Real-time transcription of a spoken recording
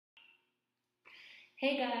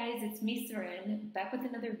Hey guys, it's me, Seren, back with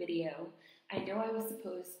another video. I know I was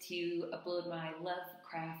supposed to upload my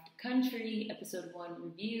Lovecraft Country episode 1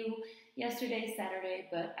 review yesterday, Saturday,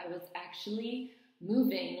 but I was actually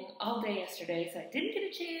moving all day yesterday, so I didn't get a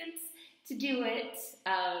chance to do it.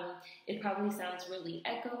 It probably sounds really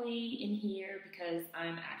echoey in here because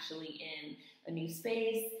I'm actually in a new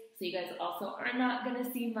space, so you guys also are not going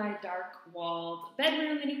to see my dark-walled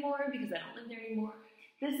bedroom anymore because I don't live there anymore.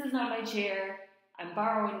 This is not my chair. I'm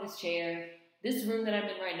borrowing this chair. This room that I'm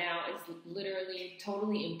in right now is literally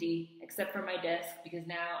totally empty except for my desk because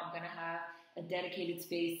now I'm going to have a dedicated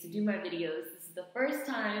space to do my videos. This is the first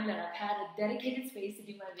time that I've had a dedicated space to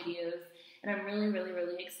do my videos, and I'm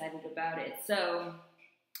really excited about it. So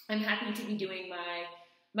I'm happy to be doing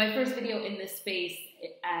my first video in this space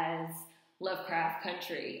as Lovecraft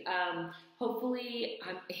Country. Hopefully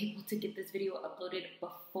I'm able to get this video uploaded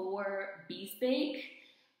before Bees Bake,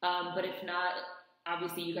 but if not,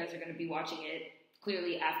 obviously, you guys are going to be watching it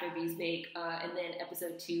clearly after Bees Bake, and then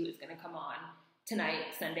episode 2 is going to come on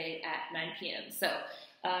tonight, Sunday at 9 p.m. So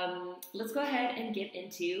let's go ahead and get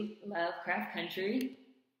into Lovecraft Country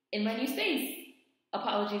in my new space.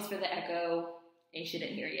 Apologies for the echo. You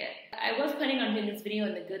shouldn't hear yet. I was planning on doing this video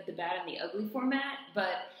in the good, the bad, and the ugly format,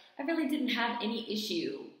 but I really didn't have any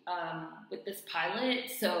issue with this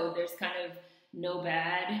pilot, so there's kind of no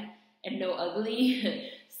bad and no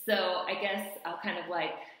ugly. So I guess I'll kind of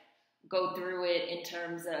like go through it in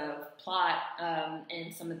terms of plot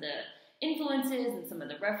and some of the influences and some of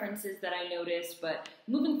the references that I noticed. But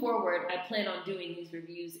moving forward, I plan on doing these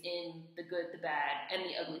reviews in the good, the bad, and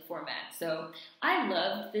the ugly format. So I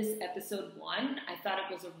loved this episode 1. I thought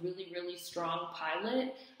it was a really strong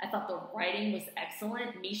pilot. I thought the writing was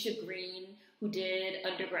excellent. Misha Green, who did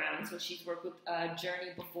Underground, so she's worked with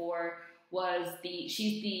Journey before,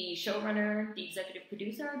 she's the showrunner, the executive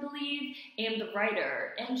producer, I believe, and the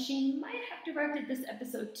writer. And she might have directed this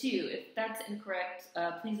episode too. If that's incorrect,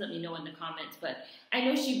 please let me know in the comments. But I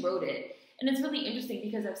know she wrote it. And it's really interesting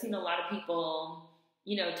because I've seen a lot of people,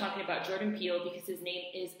 talking about Jordan Peele because his name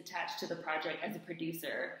is attached to the project as a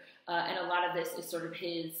producer. And a lot of this is sort of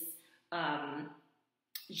his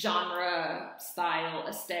genre, style,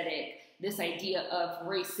 aesthetic, this idea of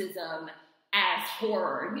racism as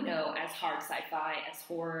horror, as hard sci-fi, as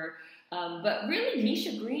horror. But really,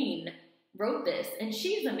 Misha Green wrote this, and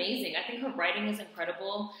she's amazing. I think her writing is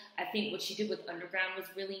incredible. I think what she did with Underground was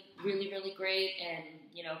really great, and,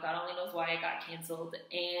 God only knows why it got canceled.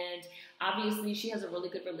 And obviously, she has a really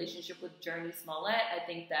good relationship with Journey Smollett. I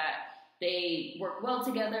think that they work well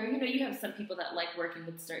together. You have some people that like working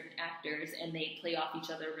with certain actors, and they play off each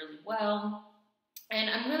other really well. And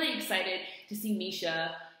I'm really excited to see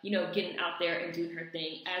Misha getting out there and doing her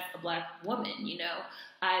thing as a Black woman,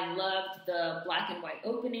 I loved the black and white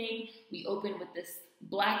opening. We open with this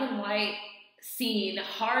black and white scene,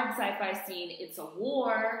 hard sci-fi scene. It's a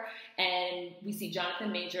war, and we see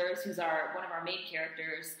Jonathan Majors, who's one of our main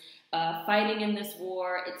characters, fighting in this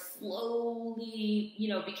war. It slowly,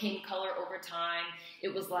 became color over time.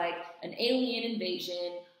 It was like an alien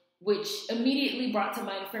invasion, which immediately brought to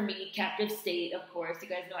mind for me Captive State, of course. You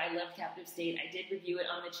guys know I love Captive State. I did review it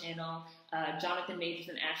on the channel. Jonathan Majors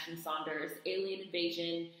and Ashton Saunders, Alien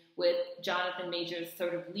Invasion, with Jonathan Majors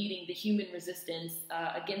sort of leading the human resistance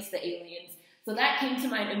against the aliens. So that came to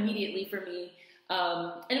mind immediately for me.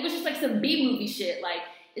 And it was just like some B-movie shit. Like,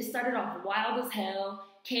 it started off wild as hell,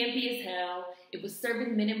 campy as hell. It was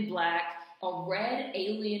serving Men in Black. A red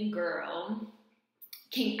alien girl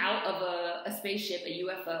came out of a spaceship, a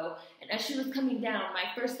UFO, and as she was coming down, my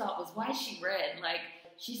first thought was, why is she red? Like,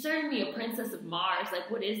 she's serving me a princess of Mars.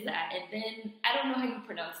 Like, what is that? And then, I don't know how you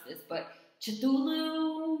pronounce this, but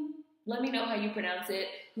Cthulhu, let me know how you pronounce it,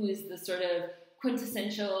 who is the sort of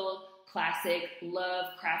quintessential, classic,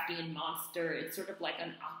 Lovecraftian monster. It's sort of like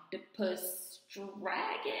an octopus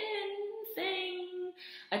dragon thing,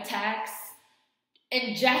 attacks.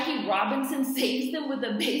 And Jackie Robinson saves them with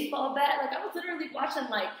a baseball bat. Like, I was literally watching,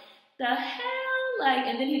 like, the hell? Like,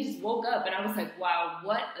 and then he just woke up, and I was like, wow,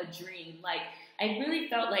 what a dream. Like, I really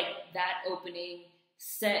felt like that opening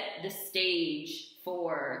set the stage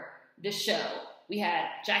for the show. We had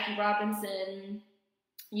Jackie Robinson,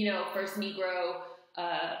 first Negro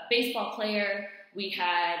baseball player. We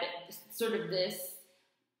had sort of this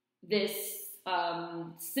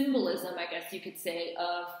symbolism, I guess you could say,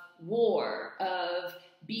 of war, of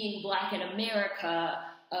being Black in America,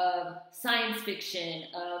 of science fiction,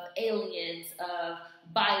 of aliens, of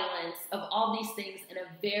violence, of all these things in a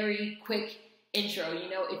very quick intro.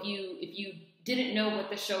 If you didn't know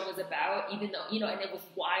what the show was about, even though, and it was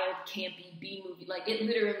wild, campy B-movie, like it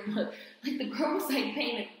literally looked like the girl was like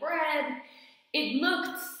painted red, it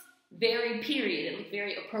looked very period. It looked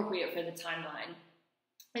very appropriate for the timeline.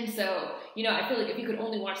 And so, you know, I feel like if you could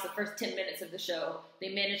only watch the first 10 minutes of the show,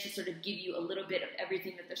 they managed to sort of give you a little bit of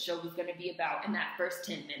everything that the show was going to be about in that first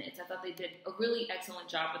 10 minutes. I thought they did a really excellent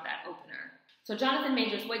job with that opener. So Jonathan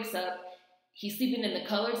Majors wakes up. He's sleeping in the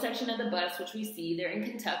colored section of the bus, which we see. They're in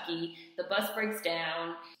Kentucky. The bus breaks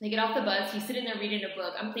down. They get off the bus. He's sitting there reading a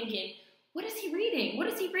book. I'm thinking, what is he reading? What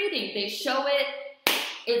is he reading? They show it.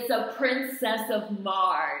 It's A Princess of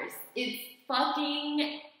Mars. It's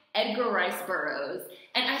fucking Edgar Rice Burroughs.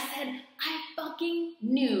 And I said, I fucking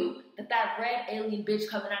knew that that red alien bitch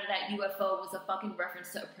coming out of that UFO was a fucking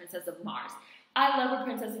reference to A Princess of Mars. I love A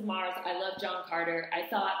Princess of Mars. I love John Carter. I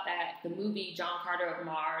thought that the movie John Carter of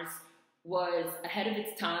Mars was ahead of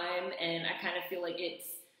its time, and I kind of feel like it's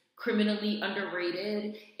criminally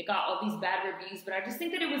underrated. It got all these bad reviews, but I just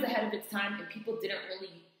think that it was ahead of its time and people didn't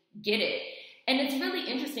really get it. And it's really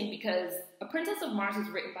interesting because A Princess of Mars was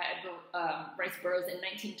written by Edgar Rice Burroughs in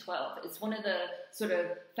 1912. It's one of the sort of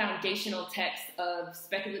foundational texts of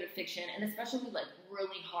speculative fiction, and especially like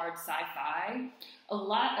really hard sci-fi. A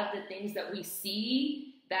lot of the things that we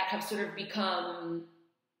see that have sort of become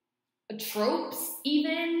tropes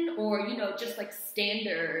even, or, you know, just like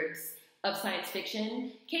standards of science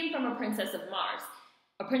fiction came from A Princess of Mars.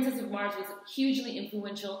 A Princess of Mars was hugely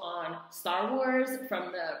influential on Star Wars,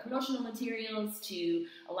 from the promotional materials to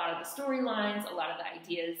a lot of the storylines, a lot of the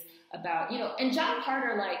ideas about, you know, and John Carter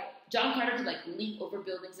could like leap over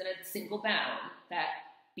buildings in a single bound. That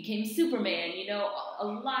became Superman, you know, a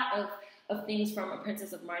lot of things from A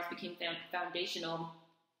Princess of Mars became foundational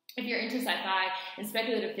if you're into sci-fi and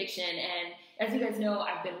speculative fiction. And as you guys know,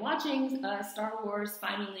 I've been watching Star Wars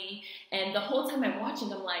finally, and the whole time I'm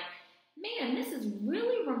watching, I'm like, man, this is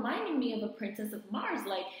really reminding me of A Princess of Mars.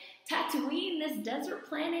 Like, Tatooine, this desert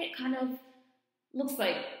planet, kind of looks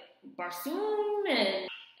like Barsoom, and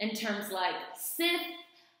in terms like Sith,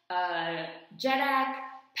 Jeddak,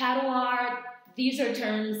 Padawan. These are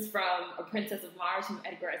terms from A Princess of Mars from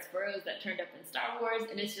Edgar Rice Burroughs that turned up in Star Wars,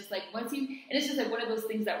 and it's just like it's just like one of those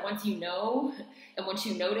things that once you know and once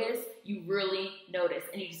you notice, you really notice,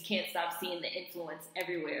 and you just can't stop seeing the influence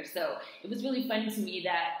everywhere. So it was really funny to me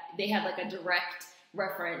that they had like a direct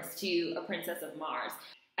reference to A Princess of Mars.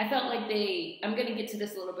 I felt like I'm going to get to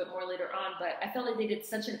this a little bit more later on, but I felt like they did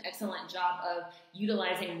such an excellent job of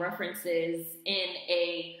utilizing references in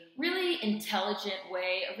a really intelligent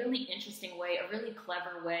way, a really interesting way, a really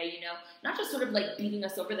clever way, you know, not just sort of like beating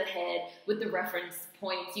us over the head with the reference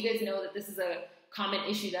points. You guys know that this is a common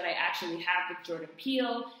issue that I actually have with Jordan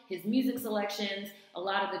Peele. His music selections, a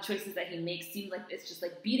lot of the choices that he makes seem like it's just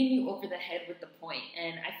like beating you over the head with the point.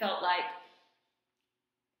 And I felt like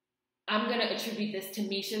I'm going to attribute this to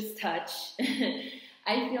Misha's touch.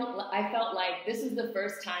 I felt like this was the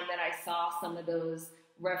first time that I saw some of those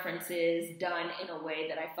references done in a way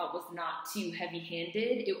that I felt was not too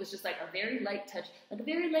heavy-handed. It was just like a very light touch, like a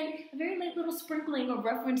very light little sprinkling of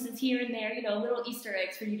references here and there, you know, little Easter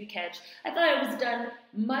eggs for you to catch. I thought it was done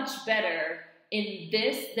much better in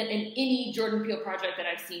this than in any Jordan Peele project that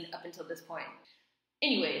I've seen up until this point.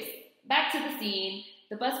 Anyways, back to the scene.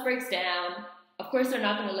 The bus breaks down. Of course, they're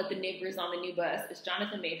not going to let the niggers on the new bus. It's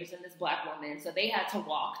Jonathan Majors and this black woman, so they had to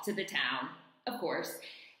walk to the town, of course.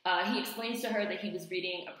 He explains to her that he was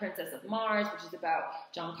reading A Princess of Mars, which is about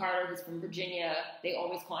John Carter, who's from Virginia. They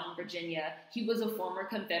always call him Virginia. He was a former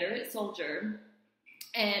Confederate soldier.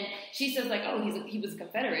 And she says, like, oh, he was a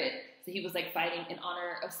Confederate, so he was, like, fighting in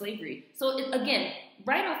honor of slavery. So, again,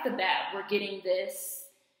 right off the bat, we're getting this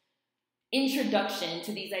introduction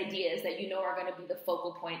to these ideas that you know are going to be the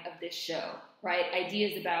focal point of this show, right?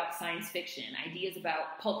 Ideas about science fiction, ideas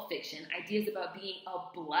about pulp fiction, ideas about being a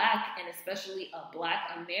black and especially a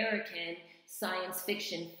black American science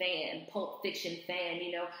fiction fan, pulp fiction fan.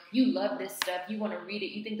 You know, you love this stuff, you want to read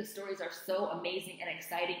it, you think the stories are so amazing and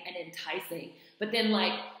exciting and enticing, but then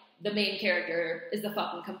like the main character is the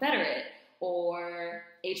fucking Confederate, or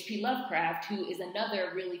H.P. Lovecraft, who is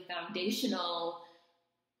another really foundational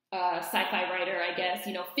sci-fi writer, I guess,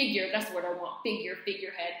 you know, figure, that's the word I want,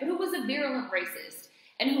 figurehead, but who was a virulent racist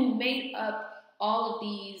and who made up all of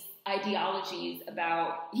these ideologies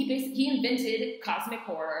about, he invented cosmic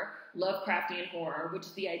horror, Lovecraftian horror, which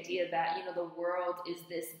is the idea that, you know, the world is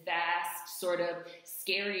this vast, sort of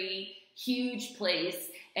scary, huge place,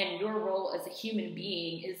 and your role as a human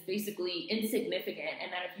being is basically insignificant,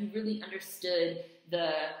 and that if you really understood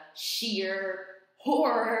the sheer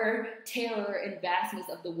horror, terror, and vastness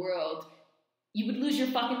of the world, you would lose your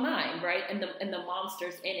fucking mind, right? And the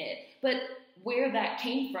monsters in it. But where that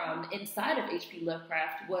came from inside of H.P.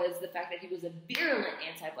 Lovecraft was the fact that he was a virulent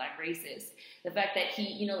anti-black racist. The fact that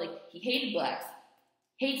he, you know, like, he hated blacks,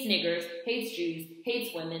 hates niggers, hates Jews,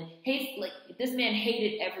 hates women, this man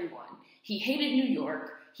hated everyone. He hated New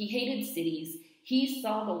York. He hated cities. He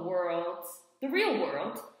saw the real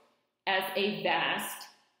world, as a vast,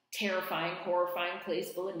 terrifying, horrifying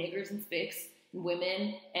place full of niggers and spics and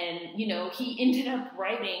women. And, you know, he ended up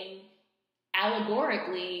writing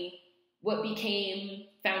allegorically what became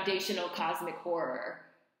foundational cosmic horror.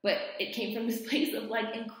 But it came from this place of,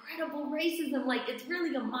 like, incredible racism. Like, it's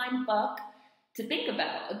really a mind fuck to think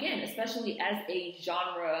about, again, especially as a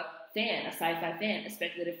genre fan, a sci-fi fan, a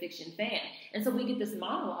speculative fiction fan. And so we get this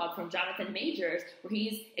monologue from Jonathan Majors where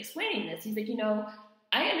he's explaining this. He's like, you know,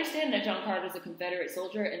 I understand that John Carter's a Confederate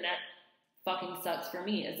soldier, and that fucking sucks for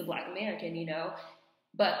me as a Black American, you know,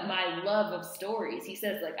 but my love of stories, he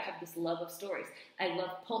says, like, I have this love of stories. I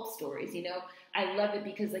love pulp stories, you know. I love it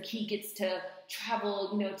because, like, he gets to travel,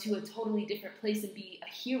 you know, to a totally different place and be a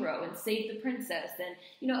hero and save the princess. And,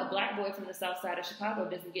 you know, a Black boy from the south side of Chicago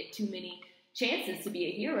doesn't get too many chances to be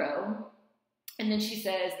a hero. And then she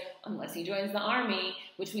says, unless he joins the army,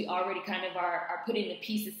 which we already kind of are putting the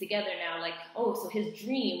pieces together now, like, oh, so his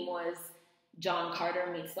dream was John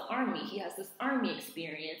Carter meets the army. He has this army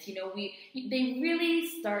experience. You know, they really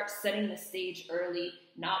start setting the stage early,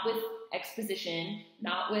 not with exposition,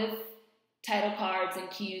 not with title cards and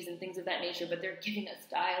cues and things of that nature, but they're giving us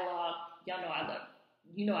dialogue. Y'all know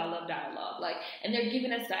I love dialogue. Like, and they're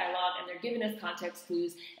giving us dialogue and they're giving us context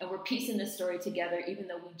clues, and we're piecing this story together, even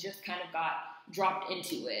though we just kind of got dropped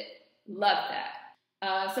into it. Love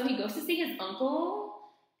that. So he goes to see his uncle.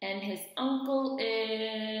 And his uncle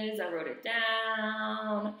is, I wrote it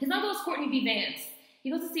down, his uncle is Courtney B. Vance. He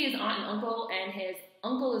goes to see his aunt and uncle, and his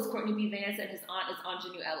uncle is Courtney B. Vance, and his aunt is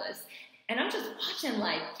Ingenue Ellis. And I'm just watching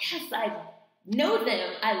like, yes, I know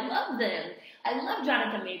them. I love them. I love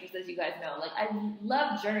Jonathan Majors, as you guys know. Like, I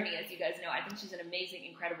love Journey, as you guys know. I think she's an amazing,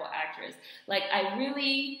 incredible actress. Like, I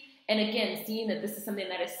really... And again, seeing that this is something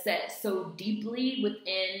that is set so deeply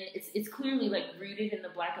within, it's clearly like rooted in the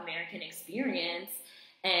Black American experience.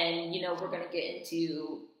 And, you know, we're going to get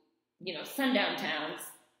into, you know, sundown towns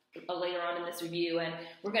later on in this review. And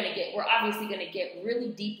we're obviously going to get really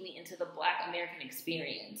deeply into the Black American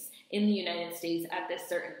experience in the United States at this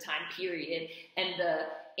certain time period and the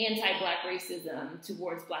anti-Black racism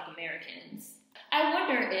towards Black Americans. I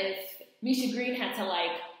wonder if Misha Green had to,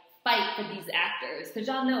 like, fight for these actors, because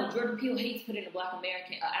y'all know Jordan Peele hates putting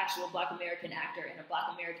actual Black American actor in a Black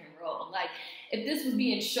American role. Like, if this was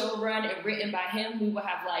being showrun and written by him, we would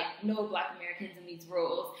have, like, no Black Americans in these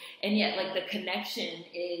roles, and yet, like, the connection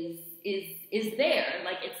is there.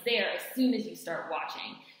 Like, it's there as soon as you start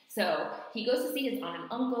watching. So he goes to see his aunt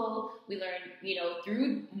and uncle. We learn, you know,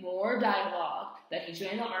 through more dialogue that he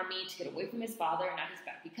joined the army to get away from his father, and now he's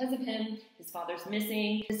back because of him. His father's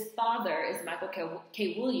missing. His father is Michael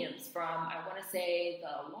K. Williams from, I want to say,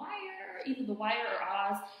 The Wire, either The Wire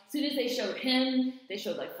or Oz. As soon as they showed him, they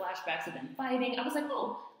showed, like, flashbacks of them fighting. I was like,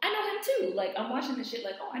 oh, I know him too. Like, I'm watching this shit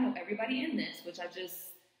like, oh, I know everybody in this, which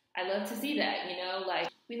I love to see that, you know? Like,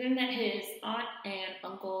 we learned that his aunt and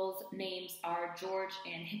uncle's names are George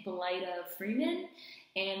and Hippolyta Freeman,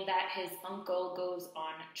 and that his uncle goes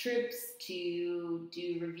on trips to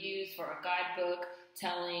do reviews for a guidebook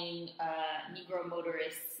telling Negro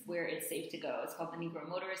motorists where it's safe to go. It's called the Negro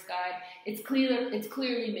Motorist Guide. It's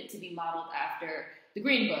clearly meant to be modeled after the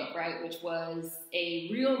Green Book, right, which was a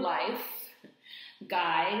real-life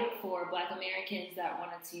guide for Black Americans that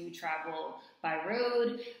wanted to travel by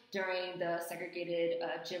road during the segregated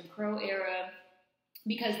Jim Crow era,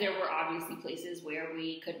 because there were obviously places where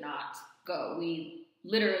we could not go. We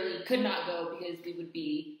literally could not go because we would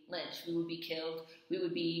be lynched, we would be killed, we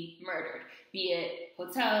would be murdered, be it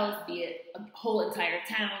hotels, be it a whole entire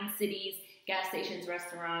town, cities, gas stations,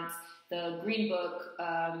 restaurants. The Green Book,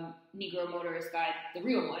 Negro Motorist Guide, the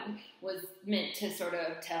real one, was meant to sort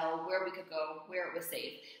of tell where we could go, where it was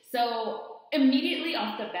safe. So immediately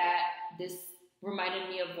off the bat, this reminded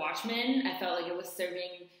me of Watchmen. I felt like it was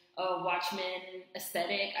serving a Watchmen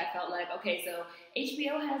aesthetic. I felt like, okay, so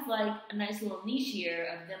HBO has, like, a nice little niche here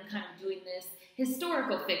of them kind of doing this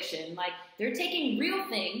historical fiction. Like, they're taking real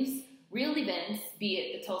things, real events, be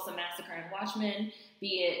it the Tulsa Massacre and Watchmen,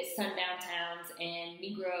 be it sundown towns and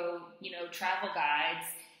Negro, you know, travel guides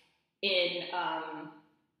in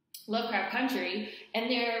Lovecraft Country, and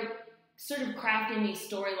they're sort of crafting these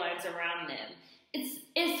storylines around them.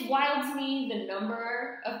 It's wild to me the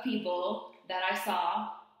number of people that I saw,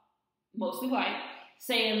 mostly white,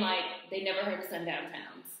 saying, like, they never heard of sundown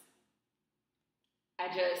towns.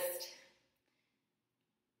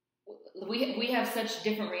 we have such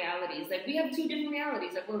different realities. Like, we have two different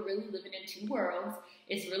realities. Like, we're really living in two worlds.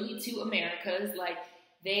 It's really two Americas. Like,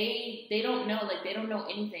 they don't know. Like, they don't know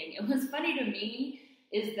anything. And what's funny to me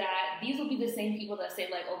is that these will be the same people that say,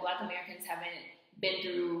 like, oh, Black Americans haven't been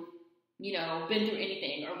through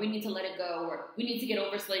anything, or we need to let it go, or we need to get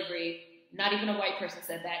over slavery. Not even a white person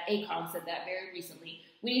said that. Akon said that very recently.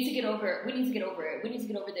 We need to get over it. We need to get over it. We need to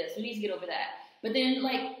get over this. We need to get over that. But then,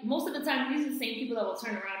 like, most of the time, these are the same people that will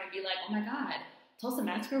turn around and be like, oh my God, Tulsa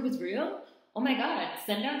Massacre was real? Oh my God,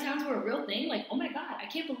 sundown towns were a real thing? Like, oh my God, I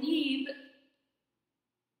can't believe.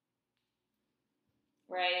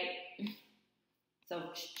 Right? So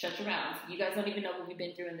shut your mouths. You guys don't even know what we've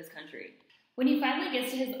been through in this country. When he finally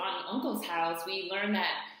gets to his aunt and uncle's house, we learn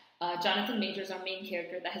that Jonathan Majors, our main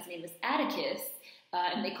character, that his name is Atticus,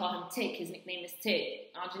 and they call him Tick. His nickname is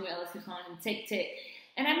Tick. Aunt Janu Ellis is calling him Tick Tick.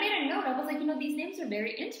 And I made a note. I was like, these names are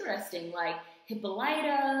very interesting. Like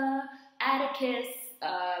Hippolyta, Atticus.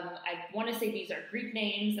 I want to say these are Greek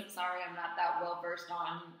names. I'm sorry, I'm not that well versed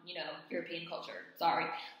on, European culture. Sorry.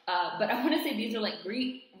 But I want to say these are like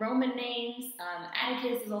Greek Roman names.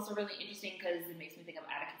 Atticus is also really interesting because it makes me think of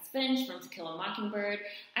Atticus Finch from To Kill a Mockingbird.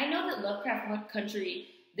 I know that Lovecraft Country,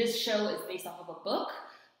 this show is based off of a book.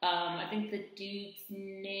 I think the dude's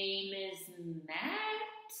name is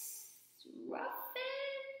Matt Ruffin.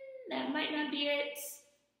 That might not be it.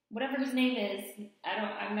 Whatever his name is,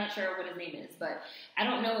 I'm not sure what his name is, but I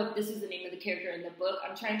don't know if this is the name of the character in the book.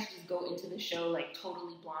 I'm trying to just go into the show like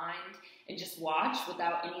totally blind and just watch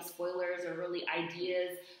without any spoilers or really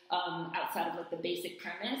ideas outside of like the basic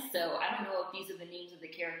premise. So I don't know if these are the names of the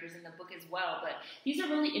characters in the book as well, but these are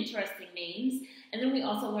really interesting names. And then we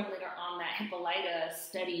also learn later on that Hippolyta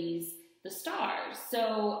studies the stars.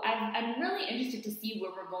 So I'm really interested to see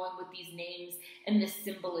where we're going with these names and this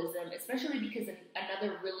symbolism, especially because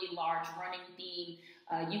another really large running theme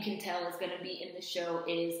you can tell is going to be in the show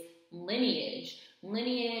is lineage.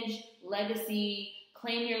 Lineage, legacy,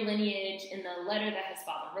 claim your lineage. In the letter that his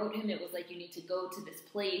father wrote him, it was like, you need to go to this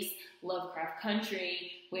place, Lovecraft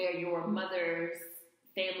Country, where your mother's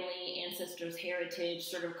family, ancestors, heritage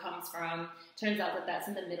sort of comes from. Turns out that that's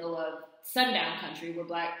in the middle of sundown country where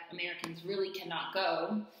Black Americans really cannot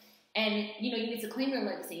go. And, you need to claim your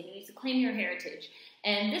legacy, you need to claim your heritage.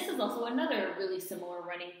 And this is also another really similar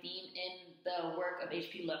running theme in the work of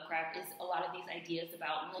H.P. Lovecraft, is a lot of these ideas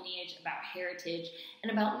about lineage, about heritage,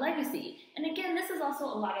 and about legacy. And again, this is also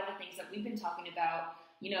a lot of the things that we've been talking about.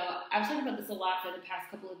 I've talked about this a lot for the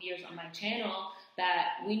past couple of years on my channel,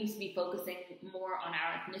 that we need to be focusing more on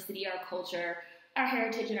our ethnicity, our culture, our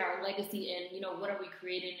heritage, and our legacy, and what are we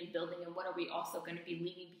creating and building, and what are we also going to be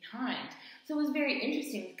leaving behind. So it was very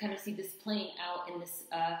interesting to kind of see this playing out in this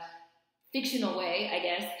fictional way, I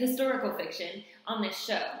guess, historical fiction on this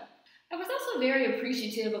show. I was also very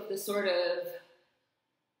appreciative of the sort of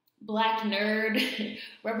Black nerd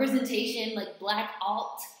representation, like Black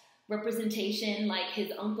alt representation. Like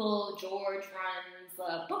his uncle George runs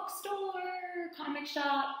a bookstore, comic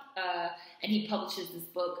shop, and he publishes this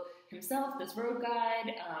book himself, this road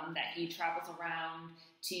guide that he travels around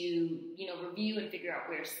to, review and figure out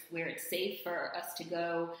where it's safe for us to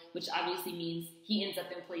go, which obviously means he ends up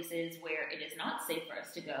in places where it is not safe for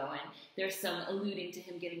us to go. And there's some alluding to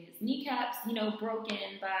him getting his kneecaps, broken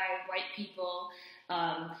by white people.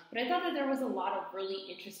 But I thought that there was a lot of really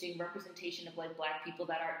interesting representation of like Black people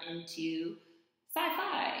that are into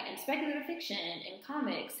sci-fi and speculative fiction and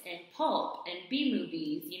comics and pulp and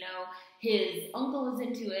B-movies. His uncle is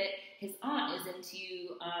into it. His aunt is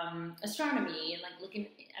into astronomy and like looking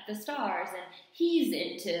at the stars, and he's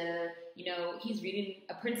into, he's reading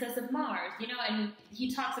A Princess of Mars, and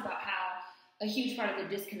he talks about how a huge part of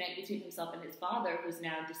the disconnect between himself and his father, who's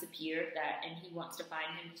now disappeared, and he wants to find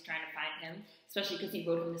him, he's trying to find him, especially because he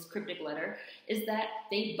wrote him this cryptic letter, is that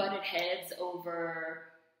they butted heads over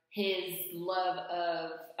his love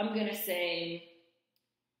of, I'm going to say,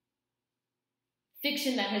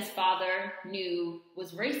 fiction that his father knew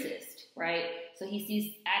was racist, right? So he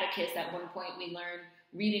sees Atticus at one point, we learn,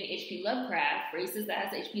 reading H.P. Lovecraft, racist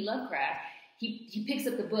as H.P. Lovecraft. He picks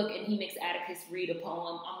up the book and he makes Atticus read a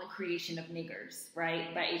poem on the creation of niggers,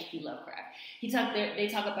 right, by H.P. Lovecraft. They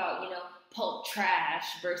talk about, pulp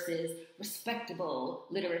trash versus respectable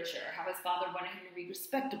literature, how his father wanted him to read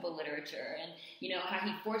respectable literature, and, how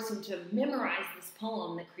he forced him to memorize this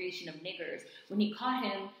poem, The Creation of Niggers, when he caught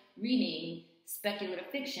him reading speculative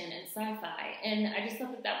fiction and sci-fi. And I just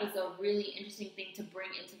thought that was a really interesting thing to bring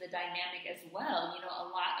into the dynamic as well. A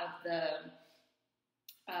lot of the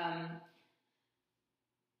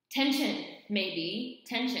tension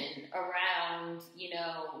around,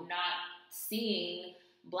 not seeing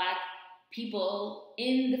Black people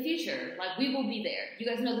in the future. Like, we will be there. You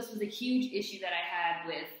guys know this was a huge issue that I had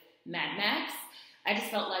with Mad Max. I just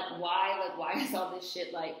felt like, why is all this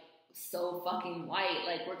shit, like, so fucking white?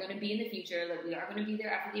 Like, we're going to be in the future. Like, we are going to be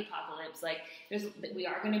there after the apocalypse. Like, we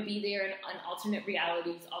are going to be there in alternate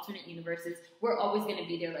realities, alternate universes. We're always going to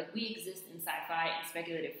be there. Like, we exist in sci-fi and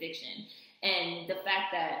speculative fiction. And the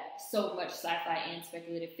fact that so much sci-fi and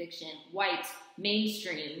speculative fiction, white,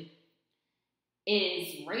 mainstream,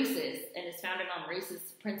 is racist and is founded on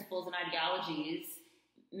racist principles and ideologies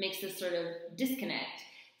makes this sort of disconnect.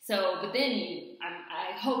 So, but then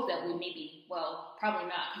I hope that we maybe, well, probably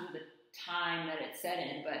not because of the time that it's set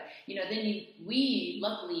in, but, then we,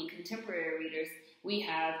 luckily, contemporary readers, we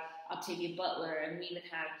have Octavia Butler, and we even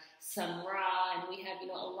have Sun Ra, and we have, a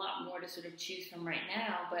lot more to sort of choose from right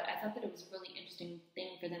now, but I thought that it was a really interesting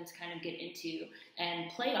thing for them to kind of get into and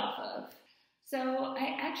play off of. So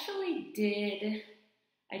I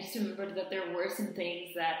just remembered that there were some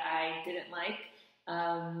things that I didn't like.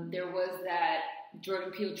 There was that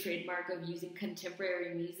Jordan Peele trademark of using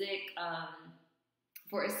contemporary music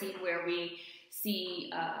for a scene where we see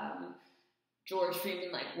George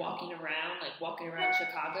Freeman walking around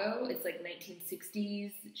Chicago. It's like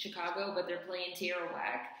 1960s Chicago, but they're playing Tierra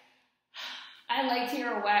Whack. I like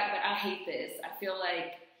Tierra Whack, but I hate this. I feel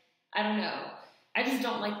like, I don't know. I just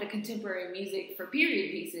don't like the contemporary music for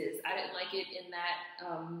period pieces. I didn't like it in that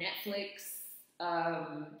Netflix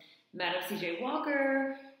Madam C.J.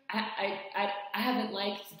 Walker. I haven't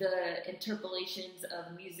liked the interpolations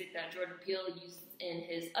of music that Jordan Peele uses in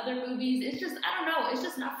his other movies. It's just, I don't know, it's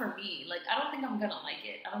just not for me. Like, I don't think I'm gonna like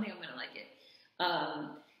it.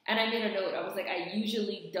 And I made a note. I was like, I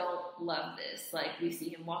usually don't love this. Like, we see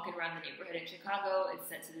him walking around the neighborhood in Chicago. It's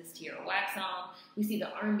set to this Tierra Whack song. We see the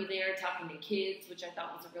army there talking to kids, which I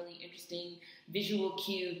thought was a really interesting visual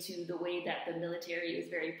cue to the way that the military is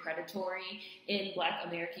very predatory in Black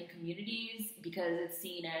American communities, because it's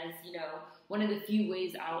seen as, one of the few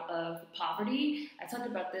ways out of poverty. I talked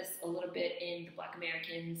about this a little bit in the Black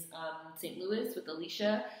Americans St. Louis with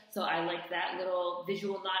Alicia. So I liked that little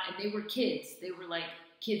visual nod. And they were kids. They were like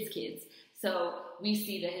kids. So we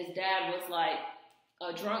see that his dad was like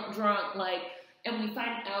a drunk, and we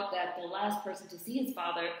find out that the last person to see his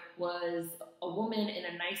father was a woman in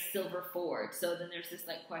a nice silver Ford. So then there's this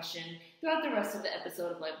question throughout the rest of the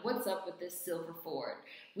episode of what's up with this silver Ford?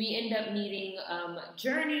 We end up meeting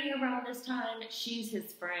Journey around this time. She's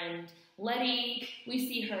his friend Letty. We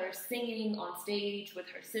see her singing on stage with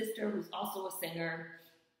her sister, who's also a singer.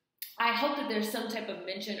 I hope that there's some type of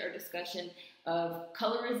mention or discussion of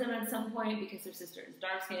colorism at some point, because her sister is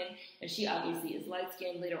dark-skinned and she obviously is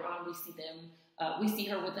light-skinned. Later on, we see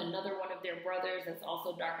her with another one of their brothers that's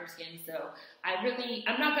also darker-skinned. So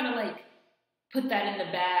I'm not gonna put that in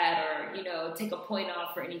the bad or take a point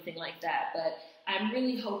off or anything like that. But I'm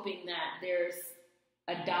really hoping that there's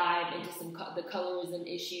a dive into the colorism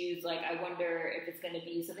issues. I wonder if it's going to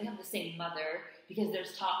be, so they have the same mother, because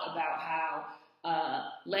there's talk about how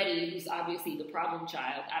Letty, who's obviously the problem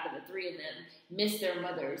child out of the three of them, missed their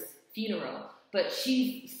mother's funeral. But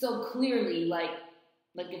she's so clearly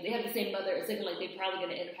if they have the same mother, it's looking like they're probably going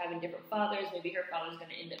to end up having different fathers. Maybe her father's going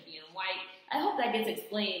to end up being white. I hope that gets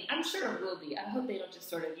explained. I'm sure it will be. I hope they don't just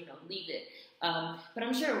sort of, leave it. But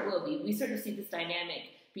I'm sure it will be. We sort of see this dynamic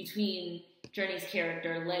between Journey's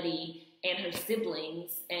character, Letty, and her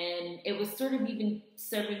siblings, and it was sort of even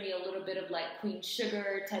serving me a little bit of Queen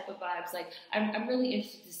Sugar type of vibes. I'm really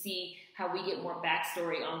interested to see how we get more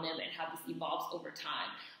backstory on them and how this evolves over time.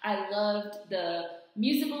 I loved the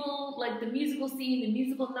musical scene, the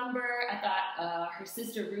musical number. I thought her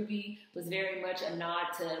sister Ruby was very much a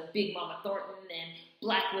nod to Big Mama Thornton and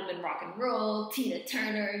Black women rock and roll, Tina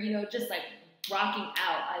Turner, just rocking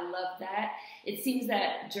out. I love that. It seems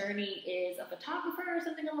that Journey is a photographer or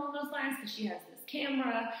something along those lines, because she has this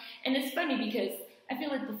camera. And it's funny because I feel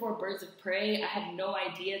like before Birds of Prey, I had no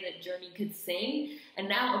idea that Journey could sing. And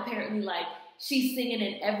now apparently she's singing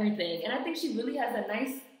in everything. And I think she really has a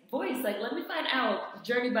nice voice. Let me find out.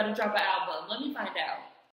 Journey about to drop an album. Let me find out.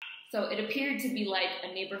 So it appeared to be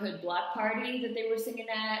a neighborhood block party that they were singing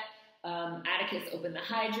at. Atticus opened the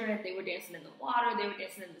hydrant. They were dancing in the water. They were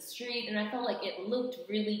dancing in the street. And I felt like it looked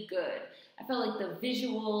really good. I felt like the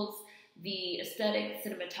visuals, the aesthetic,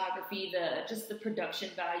 cinematography, just the production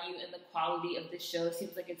value and the quality of this show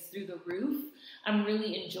seems like it's through the roof. I'm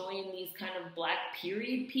really enjoying these kind of Black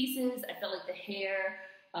period pieces. I felt like the hair,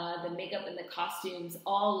 the makeup and the costumes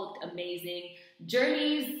all looked amazing.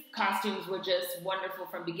 Journey's costumes were just wonderful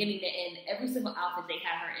from beginning to end. Every single outfit they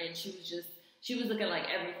had her in, she was looking like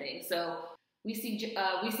everything. So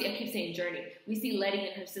I keep saying Journey. We see Letty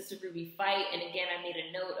and her sister Ruby fight, and again, I made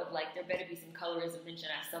a note of like there better be some colorism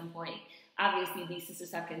mentioned at some point. Obviously, these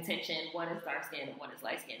sisters have contention. One is dark skinned and one is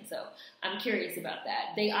light skinned, so I'm curious about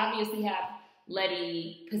that. They obviously have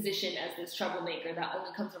Letty positioned as this troublemaker that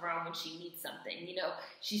only comes around when she needs something. You know,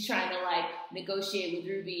 she's trying to like negotiate with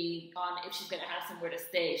Ruby on if she's gonna have somewhere to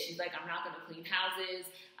stay. She's like, I'm not gonna clean houses.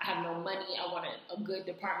 I have no money. I want a good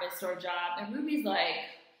department store job. And Ruby's like,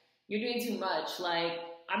 you're doing too much. Like,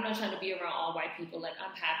 I'm not trying to be around all white people. Like,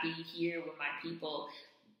 I'm happy here with my people.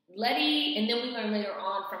 Letty, and then we learn later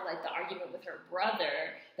on from like the argument with her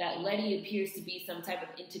brother that Letty appears to be some type of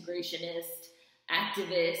integrationist,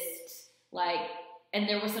 activist, like, and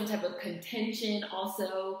there was some type of contention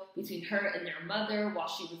also between her and their mother while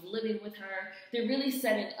she was living with her. They're really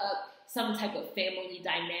setting up some type of family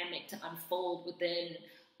dynamic to unfold within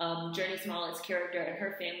Journey Smollett's character and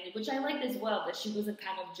her family, which I liked as well, that she wasn't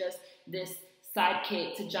kind of just this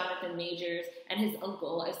sidekick to Jonathan Majors and his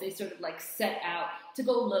uncle as they sort of like set out to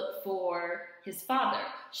go look for his father.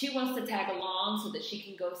 She wants to tag along so that she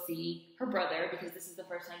can go see her brother because this is the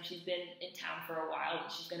first time she's been in town for a while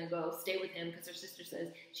and she's going to go stay with him because her sister says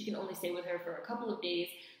she can only stay with her for a couple of days.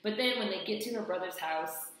 But then when they get to her brother's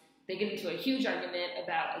house, they get into a huge argument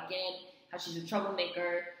about, again, how she's a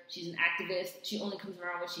troublemaker, she's an activist, she only comes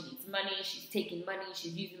around when she needs money, she's taking money,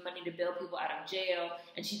 she's using money to bail people out of jail,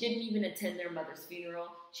 and she didn't even attend their mother's funeral.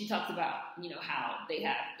 She talks about, you know, how they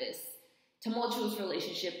have this tumultuous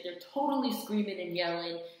relationship, they're totally screaming and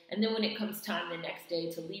yelling, and then when it comes time the next day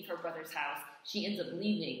to leave her brother's house, she ends up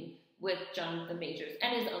leaving with Jonathan Majors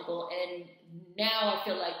and his uncle, and now I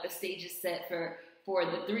feel like the stage is set for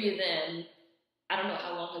the three of them. I don't know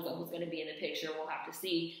how long his uncle's going to be in the picture, we'll have to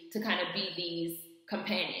see, to kind of be these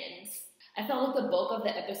companions. I felt like the bulk of the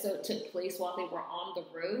episode took place while they were on the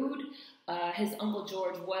road. His Uncle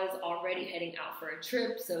George was already heading out for a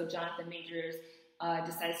trip, so Jonathan Majors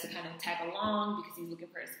decides to kind of tag along because he's looking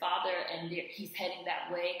for his father, and he's heading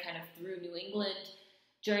that way kind of through New England.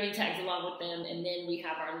 Journey tags along with them, and then we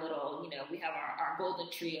have our little, we have our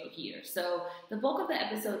golden trio here. So the bulk of the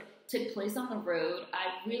episode took place on the road.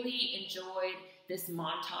 I really enjoyed this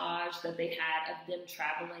montage that they had of them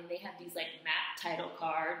traveling. They had these like map title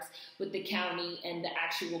cards with the county and the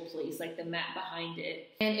actual place, like the map behind it.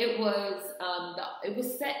 And it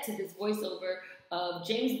was set to this voiceover of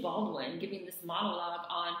James Baldwin giving this monologue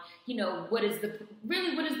on, what is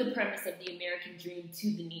the premise of the American dream to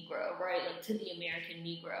the Negro, right? Like to the American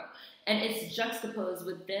Negro. And it's juxtaposed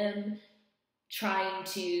with them trying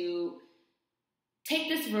to take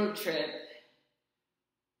this road trip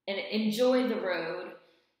and enjoy the road,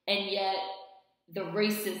 and yet the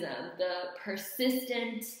racism, the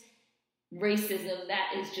persistent racism that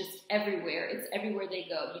is just everywhere. It's everywhere they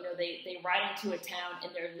go. They ride into a town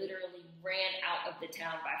and they're literally ran out of the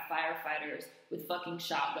town by firefighters with fucking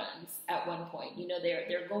shotguns at one point.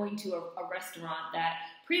 They're going to a restaurant that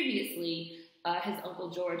previously his Uncle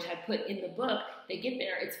George had put in the book. They get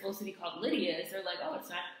there, it's supposed to be called Lydia's. They're like, oh,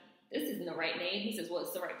 this isn't the right name. He says, well,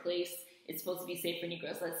 it's the right place. It's supposed to be safe for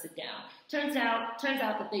Negroes. Let's sit down. Turns out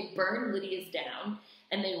that they burned Lydia's down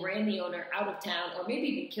and they ran the owner out of town, or maybe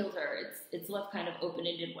even killed her. It's left kind of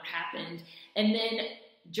open-ended what happened. And then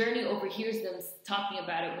Journey overhears them talking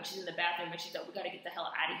about it when she's in the bathroom, and she's like, we got to get the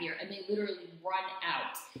hell out of here. And they literally run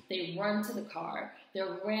out. They run to the car.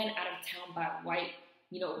 They're ran out of town by white,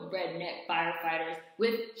 redneck firefighters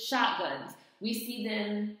with shotguns. We see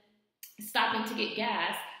them stopping to get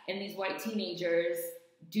gas, and these white teenagers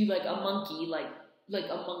do like a monkey, like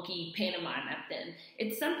a monkey pantomime at them.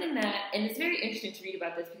 It's something that, and it's very interesting to read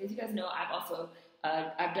about this because you guys know I've also,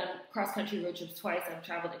 I've done cross-country road trips twice. I've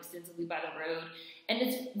traveled extensively by the road. And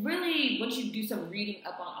it's really, once you do some reading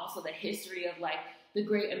up on also the history of like the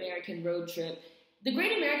Great American Road Trip, the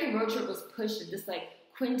Great American Road Trip was pushed as this like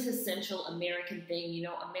quintessential American thing,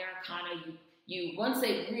 Americana. Once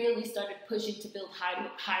they really started pushing to build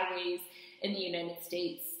highways in the United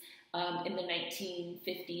States, in the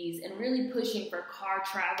 1950s, and really pushing for car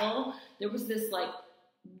travel, there was this like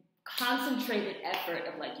concentrated effort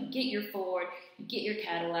of like, you get your Ford, you get your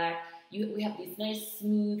Cadillac, we have these nice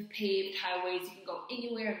smooth paved highways, you can go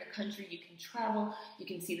anywhere in the country, you can travel, you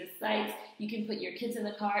can see the sights, you can put your kids in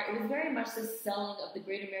the car. It was very much the selling of the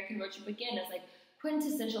Great American Road Trip again as like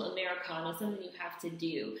quintessential Americana, something you have to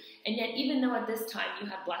do. And yet, even though at this time you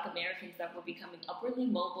had Black Americans that were becoming upwardly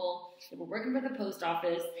mobile, they were working for the post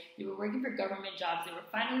office, they were working for government jobs, they were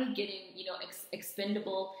finally getting,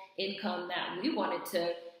 expendable income that we wanted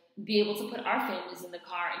to be able to put our families in the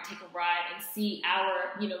car and take a ride and see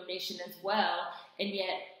our, nation as well. And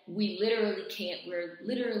yet, we literally can't.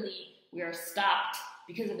 We are stopped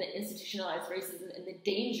because of the institutionalized racism and the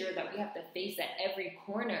danger that we have to face at every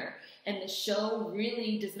corner. And the show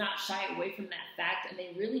really does not shy away from that fact, and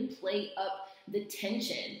they really play up the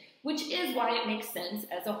tension, which is why it makes sense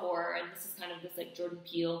as a horror. And this is kind of this like Jordan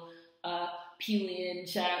Peele, Peelian,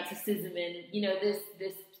 shout out to Scissorman, you know, this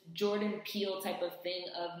Jordan Peele type of thing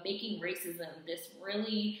of making racism this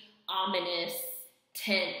really ominous,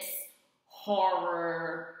 tense,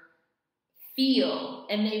 horror feel.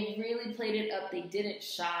 And they really played it up. They didn't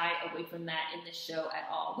shy away from that in the show at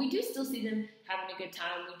all. We do still see them having a good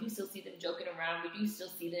time. We do still see them joking around. We do still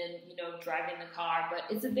see them, you know, driving the car.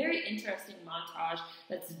 But it's a very interesting montage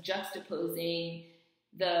that's juxtaposing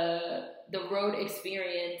the road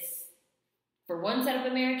experience for one set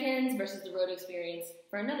of Americans versus the road experience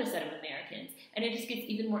for another set of Americans. And it just gets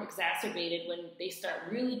even more exacerbated when they start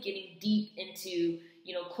really getting deep into,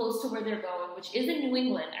 you know, close to where they're going, which is in New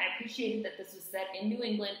England. I appreciated that this was set in New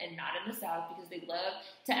England and not in the South, because they love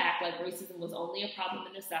to act like racism was only a problem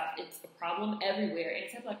in the South. It's a problem everywhere.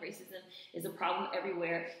 Anti-Black racism is a problem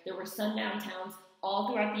everywhere. There were sundown towns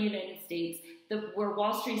all throughout the United States. Where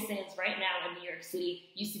Wall Street stands right now in New York City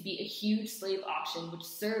used to be a huge slave auction, which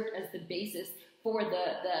served as the basis for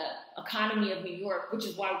the economy of New York, which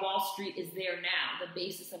is why Wall Street is there now, the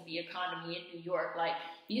basis of the economy in New York. Like,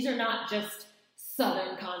 these are not just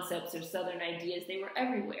Southern concepts or Southern ideas, they were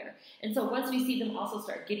everywhere. And so once we see them also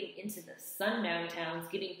start getting into the sundown towns,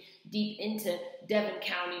 getting deep into Devon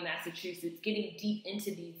County, Massachusetts, getting deep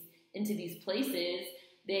into these places,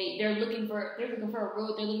 they're looking for a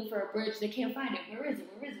road, they're looking for a bridge, they can't find it. Where is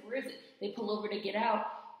it? They pull over to get out,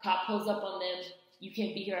 cop pulls up on them, you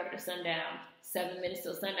can't be here after sundown, 7 minutes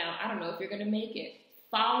till sundown, I don't know if you're gonna make it.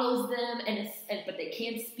 Follows them, but they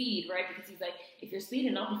can't speed, right? Because he's like, if you're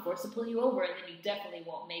speeding, I'll be forced to pull you over, and then you definitely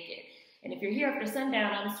won't make it. And if you're here after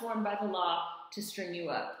sundown, I'm sworn by the law to string you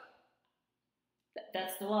up.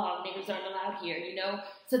 That's the law. Niggers aren't allowed here, you know?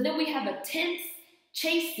 So then we have a tense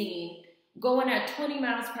chase scene going at 20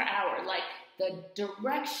 miles per hour. Like, the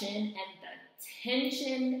direction and the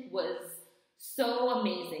tension was so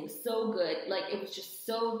amazing, so good. Like, it was just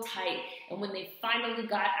so tight. And when they finally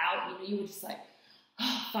got out, you know, you were just like,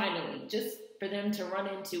 oh, finally, just for them to run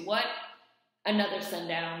into what? Another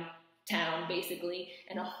sundown town, basically,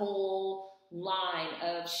 and a whole line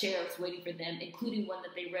of sheriffs waiting for them, including one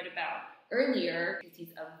that they read about earlier, because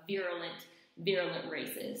he's a virulent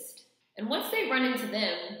racist. And once they run into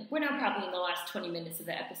them, we're now probably in the last 20 minutes of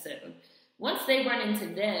the episode. Once they run into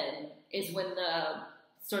them is when the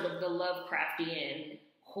sort of the Lovecraftian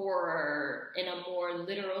horror in a more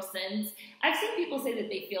literal sense. I've seen people say that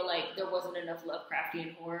they feel like there wasn't enough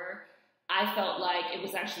Lovecraftian horror. I felt like it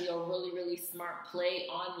was actually a really, really smart play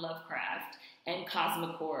on Lovecraft and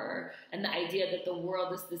cosmic horror, and the idea that the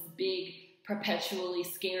world is this big, perpetually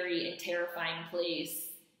scary and terrifying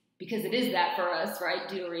place, because it is that for us, right,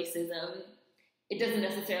 due to racism. It doesn't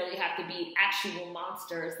necessarily have to be actual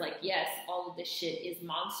monsters. Like, yes, all of this shit is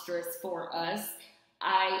monstrous for us.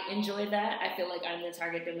 I enjoy that. I feel like I'm the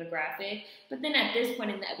target demographic. But then at this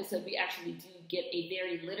point in the episode, we actually do get a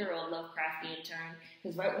very literal Lovecraftian turn.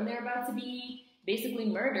 Because right when they're about to be basically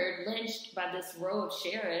murdered, lynched by this row of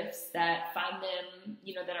sheriffs that find them,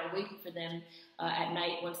 you know, that are waiting for them at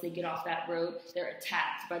night once they get off that road, they're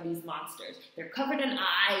attacked by these monsters. They're covered in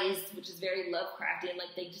eyes, which is very Lovecraftian.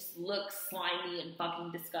 Like, they just look slimy and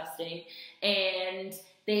fucking disgusting. And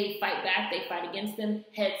they fight back, they fight against them,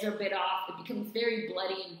 heads are bit off, it becomes very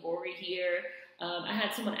bloody and gory here. I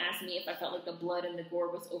had someone ask me if I felt like the blood and the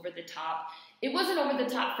gore was over the top. It wasn't over the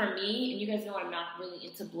top for me, and you guys know I'm not really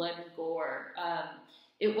into blood and gore.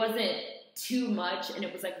 It wasn't too much, and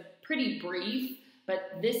it was like pretty brief,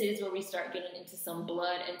 but this is where we start getting into some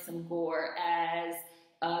blood and some gore, as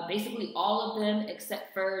basically all of them,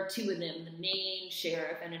 except for two of them, the main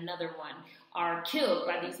sheriff and another one, are killed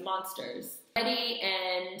by these monsters. Letty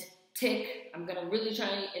and Tick, I'm going to really try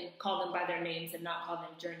and call them by their names and not call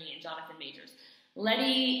them Journey and Jonathan Majors.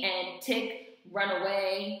 Letty and Tick run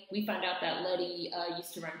away. We find out that Letty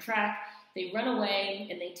used to run track. They run away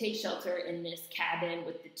and they take shelter in this cabin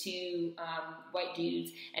with the two white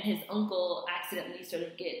dudes, and his uncle accidentally sort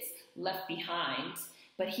of gets left behind,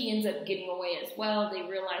 but he ends up getting away as well. They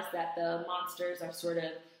realize that the monsters are sort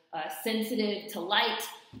of sensitive to light.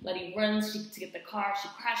 Letty runs to get the car. She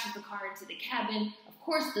crashes the car into the cabin. Of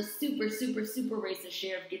course, the super racist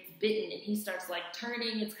sheriff gets bitten, and he starts like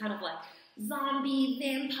turning. It's kind of like zombie,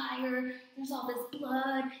 vampire. There's all this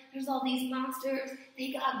blood. There's all these monsters.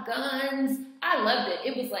 They got guns. I loved it.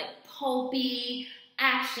 It was like pulpy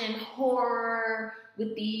action horror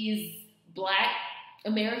with these Black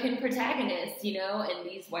American protagonists, you know, and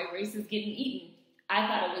these white racists getting eaten. I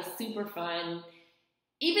thought it was super fun.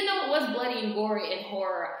 even though it was bloody and gory and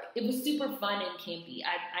horror, it was super fun and campy.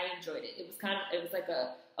 I enjoyed it. It was like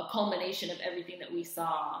a culmination of everything that we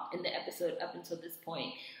saw in the episode up until this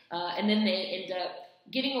point. And then they end up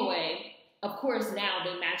getting away. Of course, now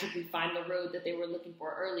they magically find the road that they were looking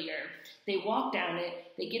for earlier. They walk down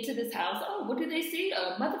it. They get to this house. Oh, what do they see?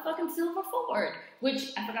 A motherfucking silver Ford,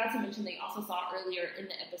 which I forgot to mention they also saw earlier in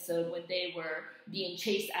the episode when they were being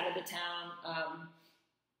chased out of the town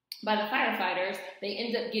by the firefighters. They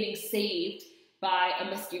end up getting saved by a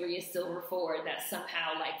mysterious silver Ford that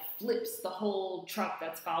somehow like flips the whole truck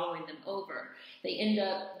that's following them over. They end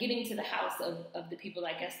up getting to the house of the people,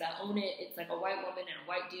 I guess, that own it. It's like a white woman and a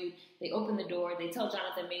white dude. They open the door. They tell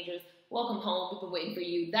Jonathan Majors, welcome home. We've been waiting for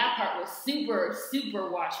you. That part was super, super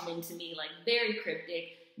Watchmen to me, like very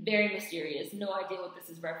cryptic, very mysterious. No idea what this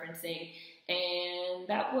is referencing. And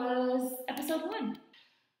that was episode 1.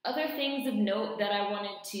 Other things of note that I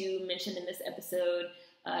wanted to mention in this episode,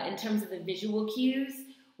 in terms of the visual cues,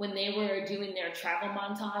 when they were doing their travel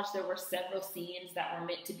montage, there were several scenes that were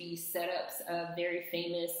meant to be setups of very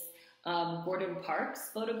famous Gordon Parks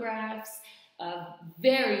photographs, a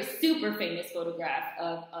very super famous photograph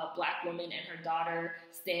of a black woman and her daughter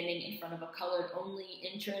standing in front of a colored-only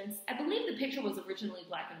entrance. I believe the picture was originally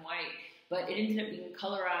black and white, but it ended up being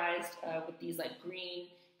colorized with these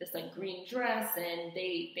this green dress, and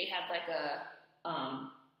they had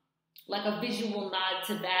like a visual nod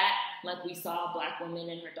to that, like we saw a black woman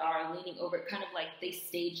and her daughter leaning over it, kind of like they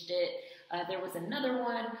staged it. There was another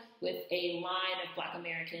one with a line of black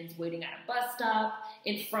Americans waiting at a bus stop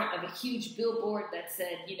in front of a huge billboard that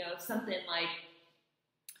said, something like,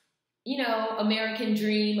 American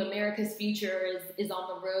dream, America's future is on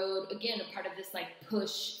the road. Again, a part of this like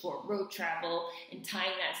push for road travel and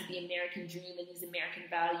tying that to the American dream and these American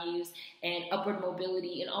values and upward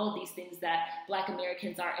mobility and all of these things that black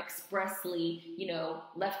Americans are expressly,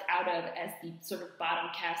 left out of as the sort of bottom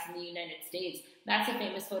caste in the United States. That's a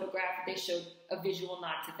famous photograph. They showed a visual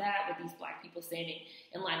nod to that with these black people standing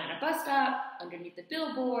in line at a bus stop underneath the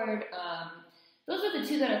billboard. Those are the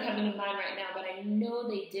two that are coming to mind right now, but I know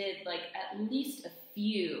they did like at least a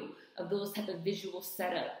few of those type of visual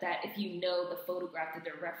setup that if you know the photograph that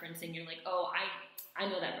they're referencing, you're like, oh, I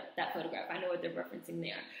know that photograph. I know what they're referencing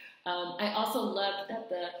there. I also loved that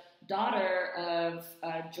the daughter of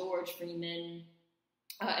George Freeman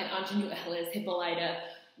and Ingenue Ellis, Hippolyta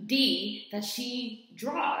D, that she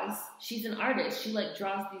draws. She's an artist. She like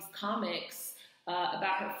draws these comics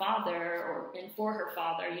about her father and for her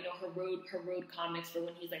father, her road comics for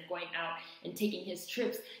when he's like going out and taking his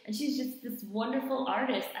trips. And she's just this wonderful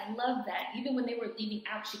artist. I love that. Even when they were leaving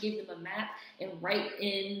out, she gave them a map, and right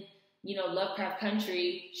in, Lovecraft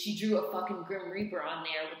Country, she drew a fucking Grim Reaper on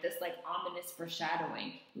there with this like ominous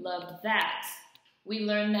foreshadowing. Loved that. We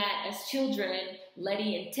learned that as children,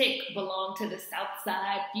 Letty and Tick belong to the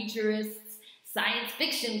Southside Futurists Science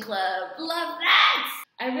Fiction Club. Love that!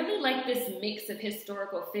 I really like this mix of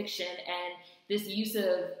historical fiction and this use of,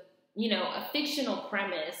 a fictional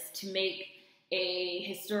premise to make a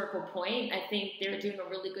historical point. I think they're doing a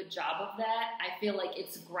really good job of that. I feel like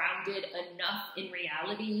it's grounded enough in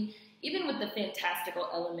reality, even with the fantastical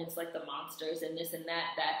elements like the monsters and this and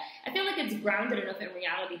that I feel like it's grounded enough in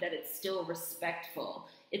reality that it's still respectful.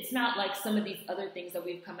 It's not like some of these other things that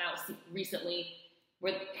we've come out recently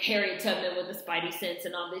with Harriet Tubman with the Spidey sense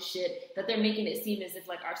and all this shit, that they're making it seem as if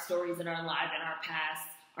like our stories in our life and our past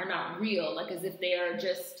are not real, like as if they are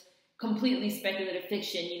just completely speculative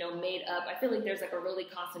fiction, made up. I feel like there's like a really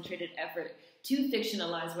concentrated effort to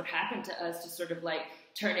fictionalize what happened to us, to sort of like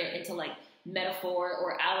turn it into like metaphor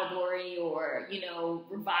or allegory or,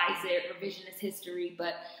 revise it, revisionist history.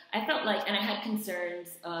 But I felt like, and I had concerns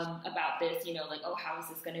about this, like, oh, how is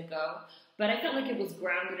this going to go? But I felt like it was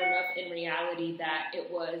grounded enough in reality that it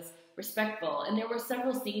was respectful. And there were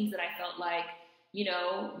several scenes that I felt like,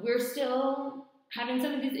 we're still having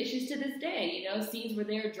some of these issues to this day. Scenes where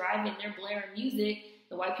they're driving, they're blaring music,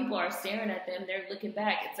 the white people are staring at them, they're looking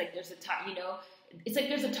back. It's like there's it's like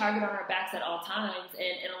there's a target on our backs at all times.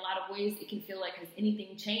 And in a lot of ways, it can feel like, has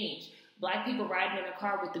anything changed? Black people riding in a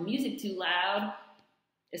car with the music too loud.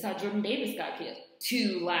 It's how Jordan Davis got killed.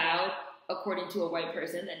 Too loud. According to a white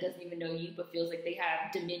person that doesn't even know you, but feels like they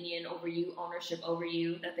have dominion over you, ownership over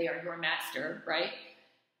you, that they are your master, right?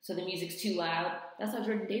 So the music's too loud. That's how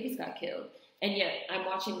Jordan Davis got killed. And yet I'm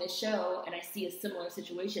watching this show and I see a similar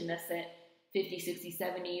situation that's set 50, 60,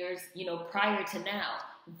 70 years, prior to now.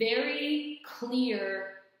 Very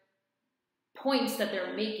clear points that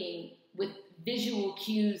they're making with visual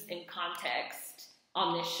cues and context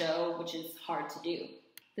on this show, which is hard to do.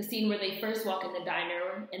 the scene where they first walk in the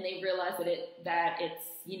diner and they realize that it's,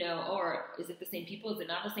 you know, or is it the same people? Is it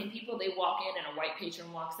not the same people? They walk in and a white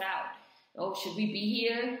patron walks out. Oh, should we be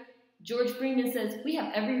here? George Freeman says, we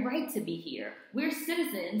have every right to be here. We're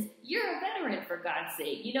citizens. You're a veteran, for God's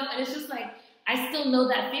sake. You know, and it's just like, I still know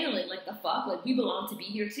that feeling. Like, the fuck? Like, we belong to be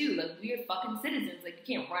here, too. Like, we're fucking citizens. Like,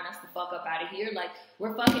 you can't run us the fuck up out of here. Like,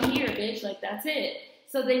 we're fucking here, bitch. Like, that's it.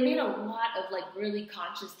 So they made a lot of, like, really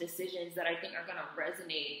conscious decisions that I think are going to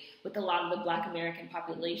resonate with a lot of the Black American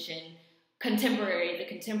population, the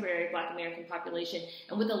contemporary Black American population,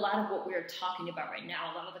 and with a lot of what we're talking about right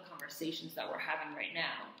now, a lot of the conversations that we're having right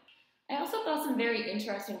now. I also thought some very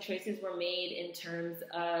interesting choices were made in terms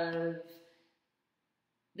of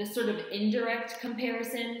the sort of indirect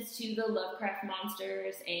comparisons to the Lovecraft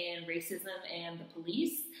monsters and racism and the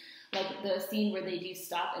police. Like the scene where they do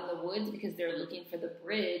stop in the woods because they're looking for the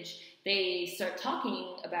bridge, they start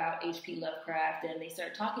talking about H.P. Lovecraft and they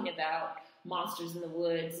start talking about monsters in the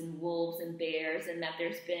woods and wolves and bears, and that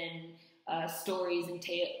there's been stories and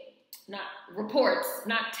reports,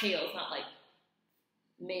 not tales, not like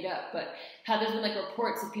made up, but how there's been like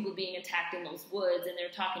reports of people being attacked in those woods, and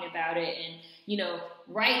they're talking about it, and you know,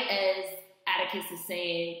 right as Atticus is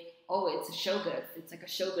saying, oh, it's a shoggoth, it's like a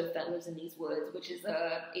shoggoth that lives in these woods, which is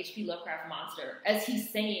a H.P. Lovecraft monster. As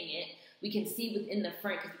he's saying it, we can see within the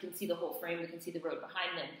frame, because we can see the whole frame, we can see the road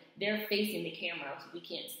behind them. They're facing the camera, so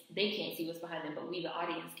they can't see what's behind them, but we, the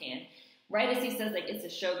audience, can. Right as he says, like, it's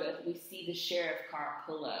a shoggoth, we see the sheriff car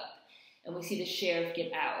pull up, and we see the sheriff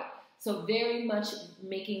get out. So very much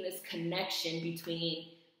making this connection between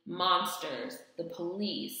monsters, the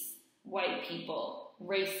police, white people,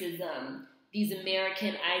 racism, these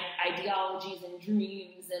American ideologies and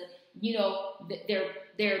dreams, and, you know,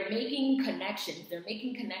 they're making connections. They're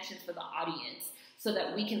making connections for the audience so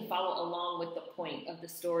that we can follow along with the point of the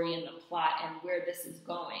story and the plot and where this is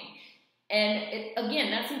going. And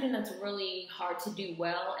again, that's something that's really hard to do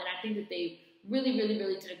well, and I think that they really, really,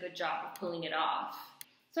 really did a good job of pulling it off.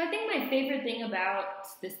 So I think my favorite thing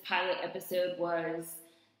about this pilot episode was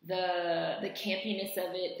the campiness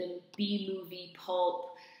of it, the B-movie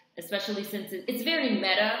pulp, especially since it's very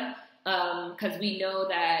meta, because we know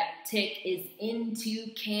that Tick is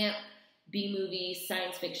into camp, B-movie,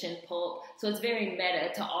 science fiction, pulp. So it's very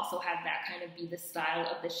meta to also have that kind of be the style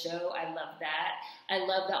of the show. I love that. I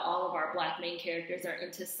love that all of our Black main characters are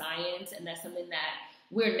into science, and that's something that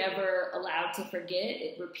we're never allowed to forget.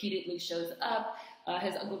 It repeatedly shows up.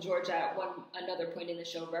 His Uncle George at another point in the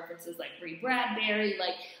show references like Bree Bradbury.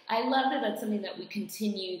 Like, I love that that's something that we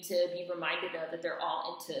continue to be reminded of, that they're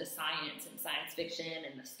all into science and science fiction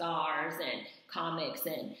and the stars and comics,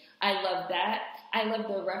 and I love that. I love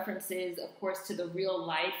the references, of course, to the real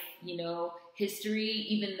life, you know, history,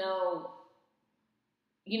 even though,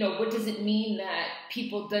 you know, what does it mean that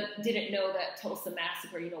people didn't know that Tulsa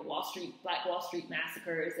Massacre, you know, Black Wall Street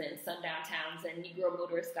massacres and sundown towns and Negro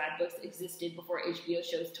motorist guidebooks existed before HBO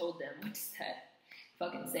shows told them? What does that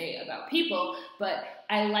fucking say about people? But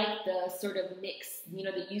I like the sort of mix, you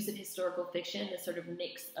know, the use of historical fiction, the sort of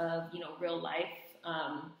mix of, you know, real life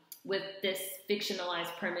with this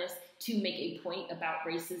fictionalized premise to make a point about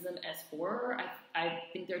racism as horror. I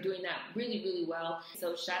think they're doing that really, really well.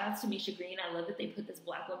 So shout outs to Misha Green. I love that they put this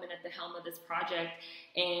Black woman at the helm of this project.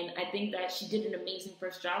 And I think that she did an amazing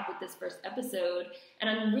first job with this first episode. And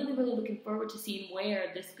I'm really, really looking forward to seeing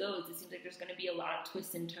where this goes. It seems like there's going to be a lot of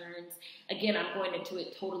twists and turns. Again, I'm going into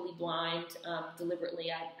it totally blind,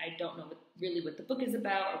 deliberately. I don't know what the book is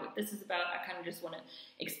about or what this is about. I kind of just want to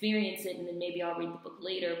experience it, and then maybe I'll read the book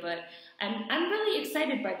later. But I'm really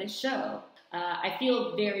excited by this show. I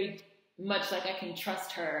feel very much like I can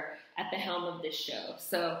trust her at the helm of this show.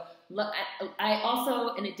 So I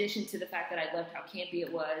also, in addition to the fact that I loved how campy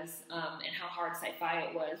it was and how hard sci-fi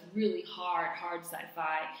it was, really hard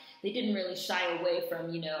sci-fi, they didn't really shy away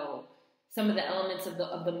from, you know, some of the elements of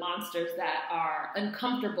the monsters that are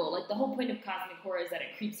uncomfortable. Like, the whole point of cosmic horror is that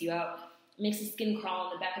it creeps you out, makes the skin crawl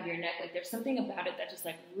on the back of your neck. Like, there's something about it that just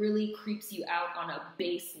like really creeps you out on a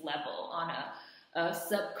base level, on a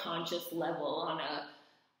subconscious level, on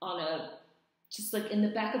a just like in the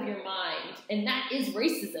back of your mind. And that is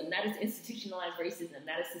racism. That is institutionalized racism.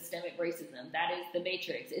 That is systemic racism. That is the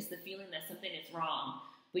matrix. It's the feeling that something is wrong,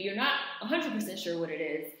 but you're not 100% sure what it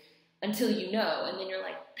is until you know, and then you're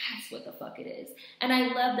like, that's what the fuck it is. And I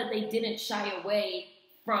love that they didn't shy away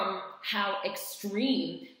from how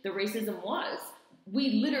extreme the racism was.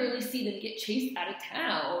 We literally see them get chased out of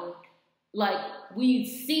town. Like, we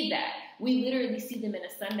see that. We literally see them in a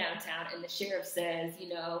sundown town, and the sheriff says, you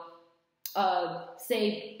know,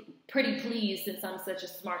 say pretty please since I'm such a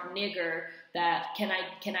smart nigger that can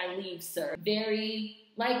I leave, sir? Very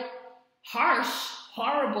like harsh,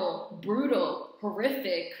 horrible, brutal,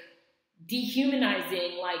 horrific,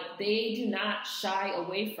 dehumanizing. Like they do not shy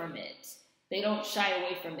away from it. They don't shy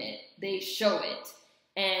away from it. They show it.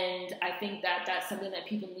 And I think that that's something that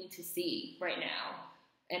people need to see right now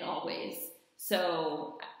and always.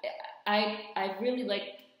 So I really like,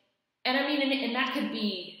 and I mean, and that could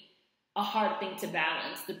be a hard thing to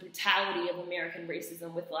balance, the brutality of American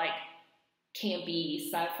racism with like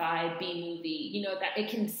campy sci-fi B-movie, you know, that it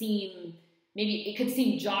can seem, maybe it could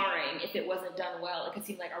seem jarring if it wasn't done well. It could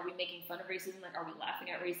seem like, are we making fun of racism? Like, are we laughing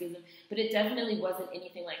at racism? But it definitely wasn't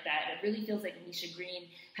anything like that. It really feels like Misha Green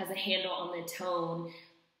has a handle on the tone,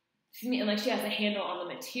 and like she has a handle on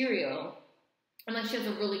the material, and like she has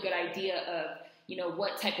a really good idea of, you know,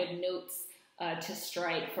 what type of notes to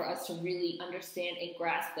strike for us to really understand and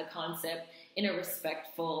grasp the concept in a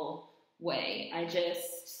respectful way.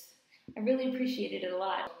 I really appreciated it a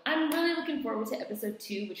lot. I'm really looking forward to episode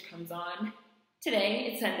 2, which comes on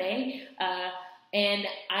today. It's Sunday. And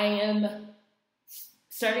I am,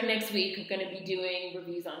 starting next week, I'm going to be doing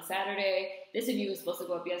reviews on Saturday. This review was supposed to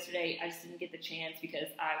go up yesterday. I just didn't get the chance because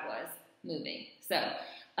I was moving. So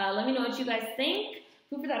let me know what you guys think.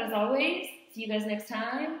 Food for thought as always. See you guys next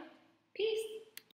time. Peace.